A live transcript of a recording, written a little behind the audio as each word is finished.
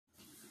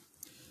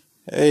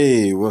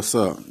Hey, what's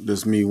up? This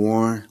is me,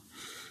 Warren,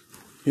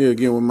 here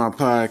again with my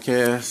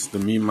podcast, the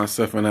Me,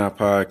 Myself, and I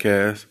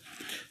podcast.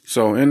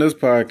 So, in this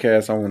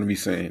podcast, I want to be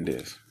saying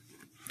this.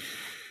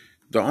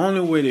 The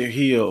only way to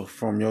heal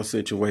from your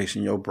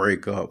situation, your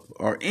breakup,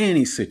 or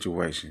any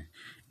situation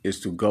is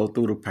to go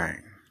through the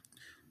pain.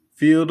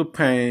 Feel the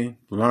pain,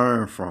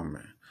 learn from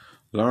it.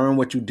 Learn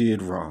what you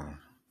did wrong.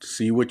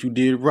 See what you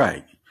did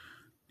right.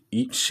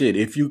 Eat shit.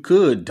 If you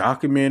could,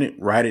 document it,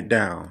 write it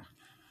down.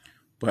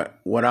 But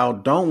what I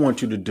don't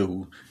want you to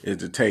do is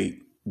to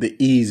take the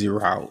easy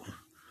route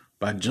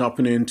by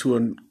jumping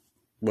into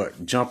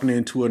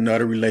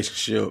another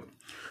relationship,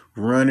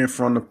 running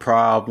from the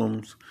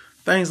problems,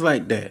 things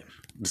like that.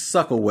 The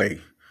sucker way.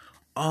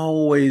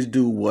 Always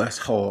do what's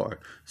hard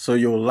so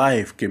your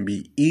life can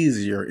be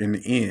easier in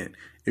the end.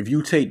 If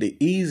you take the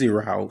easy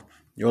route,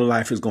 your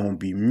life is going to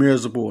be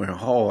miserable and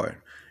hard,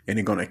 and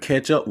it's going to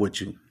catch up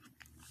with you.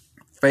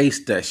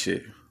 Face that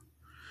shit.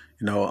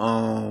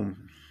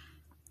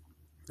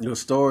 Your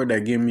story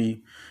that give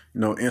me,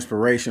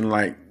 inspiration,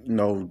 like,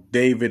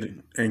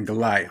 David and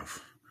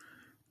Goliath.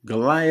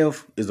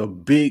 Goliath is a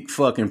big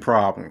fucking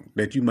problem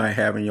that you might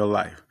have in your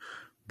life.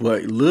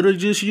 But little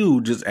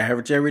just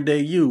average everyday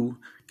you,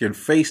 can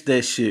face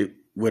that shit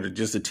with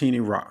just a teeny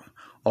rock.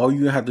 All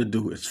you have to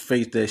do is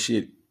face that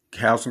shit,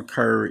 have some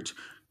courage,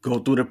 go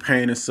through the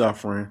pain and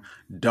suffering.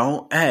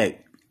 Don't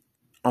act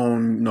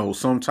on,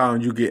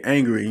 sometimes you get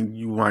angry and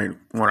you might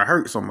want to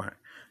hurt somebody.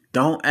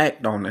 Don't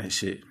act on that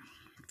shit.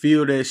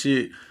 Feel that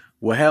shit.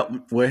 What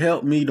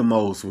helped me the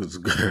most was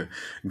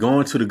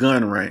going to the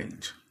gun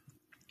range.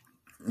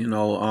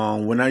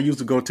 When I used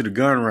to go to the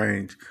gun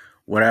range,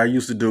 what I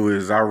used to do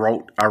is I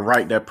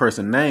write that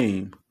person's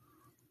name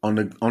on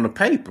the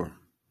paper,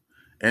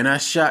 and I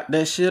shot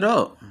that shit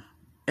up.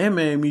 It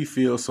made me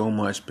feel so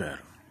much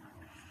better,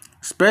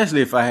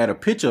 especially if I had a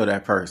picture of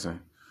that person.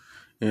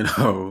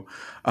 I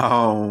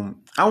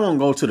won't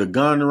go to the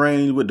gun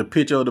range with the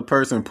picture of the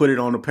person and put it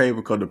on the paper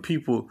because the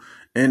people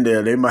in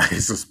there, they might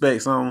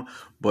suspect something.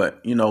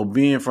 But,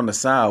 being from the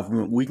South,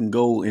 we can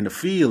go in the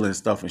field and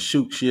stuff and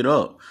shoot shit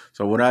up.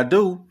 So what I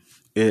do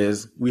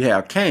is we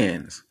have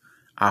cans.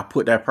 I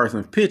put that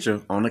person's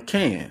picture on a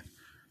can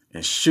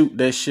and shoot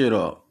that shit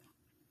up.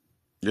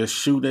 Just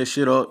shoot that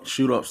shit up,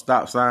 shoot up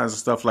stop signs and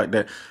stuff like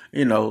that.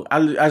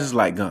 I just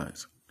like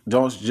guns.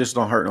 Don't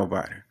hurt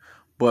nobody.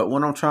 But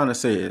what I'm trying to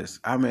say is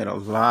I made a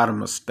lot of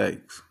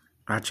mistakes.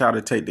 I try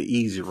to take the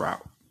easy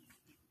route,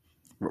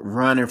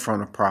 running from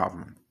the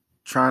problem,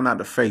 trying not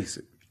to face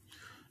it.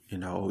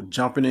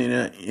 Jumping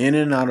in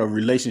and out of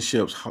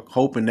relationships,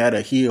 hoping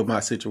that'll heal my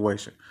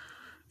situation.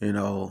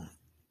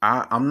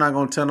 I'm not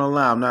gonna tell no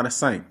lie. I'm not a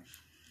saint.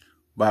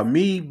 By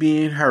me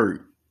being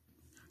hurt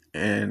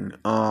and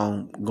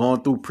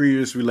going through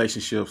previous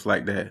relationships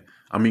like that,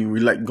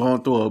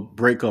 going through a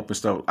breakup and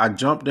stuff, I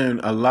jumped in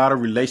a lot of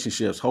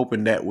relationships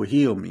hoping that would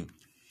heal me.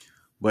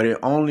 But it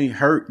only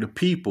hurt the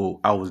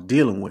people I was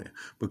dealing with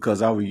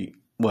because I was,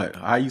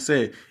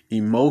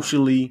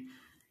 emotionally,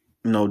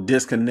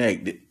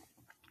 disconnected.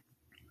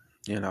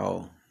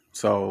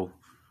 So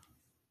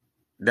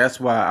that's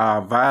why I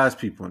advise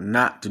people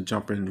not to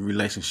jump into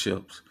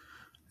relationships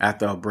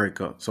after a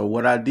breakup. So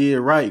what I did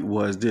right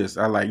was this.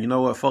 I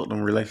fuck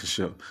them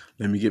relationship.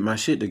 Let me get my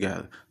shit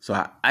together. So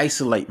I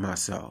isolate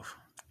myself.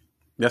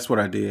 That's what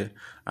I did.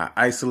 I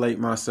isolate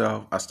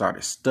myself. I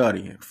started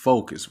studying,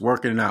 focus,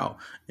 working out.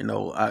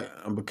 I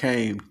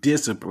became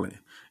disciplined.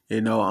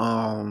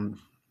 I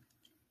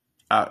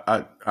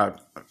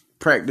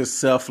practiced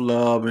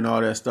self-love and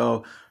all that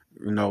stuff.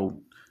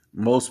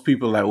 Most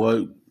people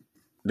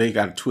they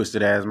got a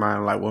twisted ass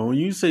mind. Like, well, when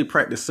you say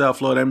practice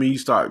self-love, that means you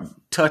start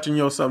touching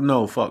yourself.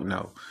 No, fuck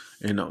no.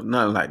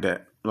 Nothing like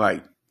that.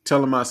 Like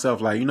telling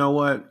myself, like, you know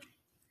what?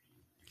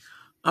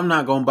 I'm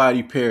not going to buy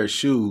these pair of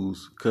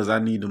shoes because I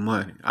need the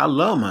money. I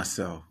love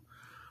myself,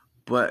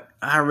 but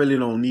I really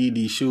don't need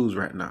these shoes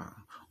right now.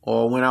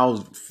 Or when I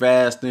was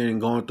fasting and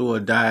going through a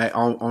diet,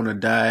 on a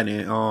diet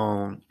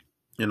and,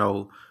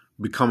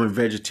 becoming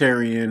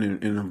vegetarian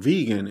and a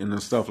vegan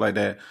and stuff like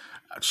that,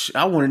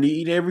 I wanted to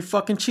eat every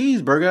fucking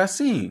cheeseburger I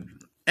seen.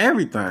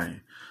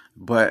 Everything.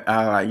 But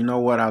you know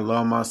what? I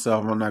love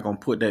myself. I'm not going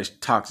to put that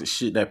toxic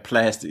shit, that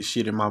plastic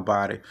shit in my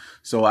body.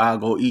 So I'll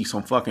go eat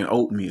some fucking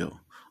oatmeal.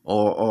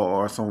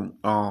 Or some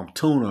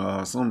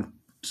tuna or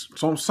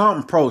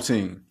something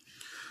protein.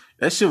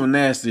 That shit was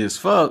nasty as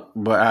fuck,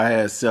 but I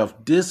had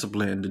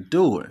self-discipline to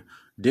do it.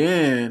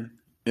 Then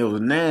it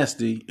was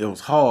nasty, it was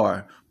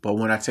hard, but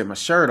when I take my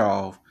shirt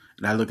off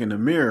and I look in the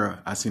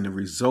mirror, I seen the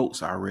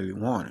results I really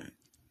wanted.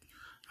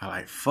 I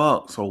like,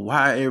 fuck, so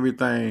why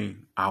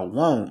everything I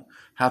want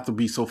have to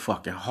be so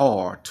fucking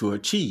hard to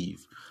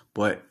achieve?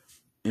 But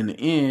in the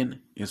end,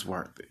 it's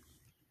worth it.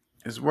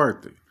 It's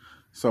worth it.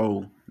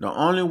 So the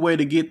only way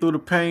to get through the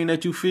pain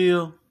that you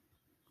feel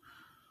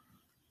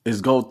is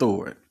go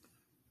through it.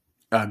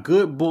 A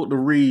good book to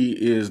read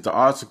is The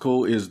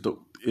Obstacle is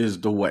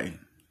the Way.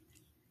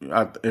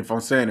 If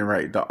I'm saying it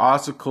right, The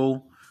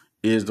Obstacle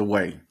is the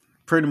Way.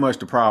 Pretty much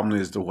the problem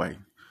is the way.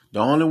 The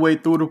only way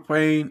through the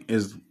pain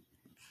is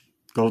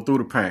go through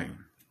the pain.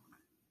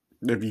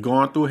 If you're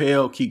going through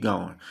hell, keep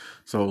going.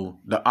 So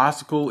The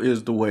Obstacle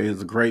is the Way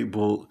is a great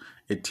book.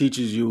 It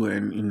teaches you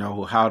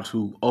how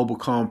to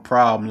overcome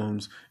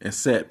problems and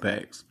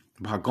setbacks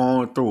by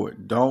going through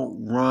it.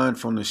 Don't run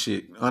from the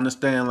shit.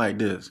 Understand like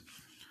this.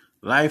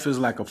 Life is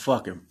like a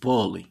fucking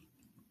bully.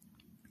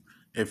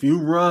 If you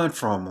run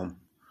from them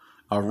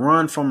or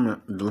run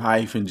from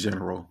life in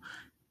general,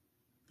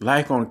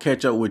 life gonna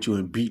catch up with you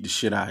and beat the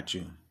shit out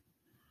you.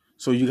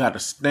 So you got to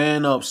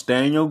stand up,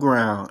 stand your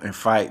ground, and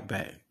fight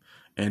back.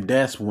 And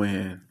that's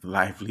when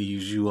life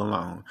leaves you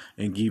alone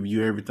and give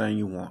you everything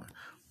you want.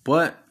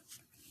 But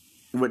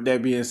with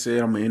that being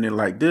said, I'm going to end it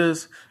like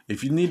this.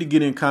 If you need to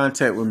get in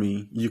contact with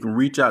me, you can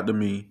reach out to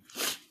me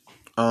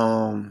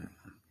through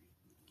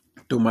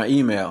my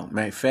email,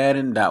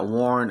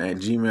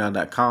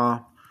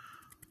 mcfadden.warren@gmail.com.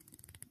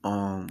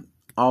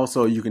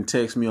 Also, you can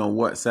text me on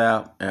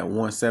WhatsApp at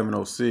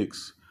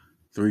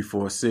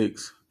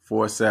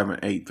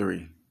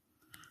 1706-346-4783.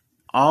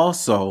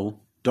 Also,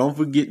 don't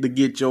forget to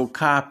get your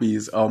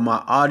copies of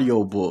my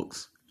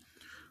audiobooks,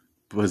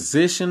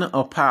 Position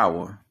of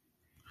Power,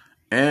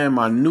 and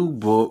my new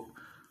book,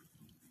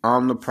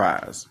 I'm the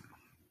Prize.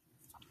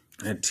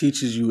 It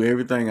teaches you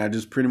everything I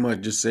just pretty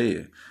much just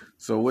said.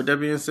 So with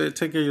that being said,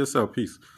 take care of yourself. Peace.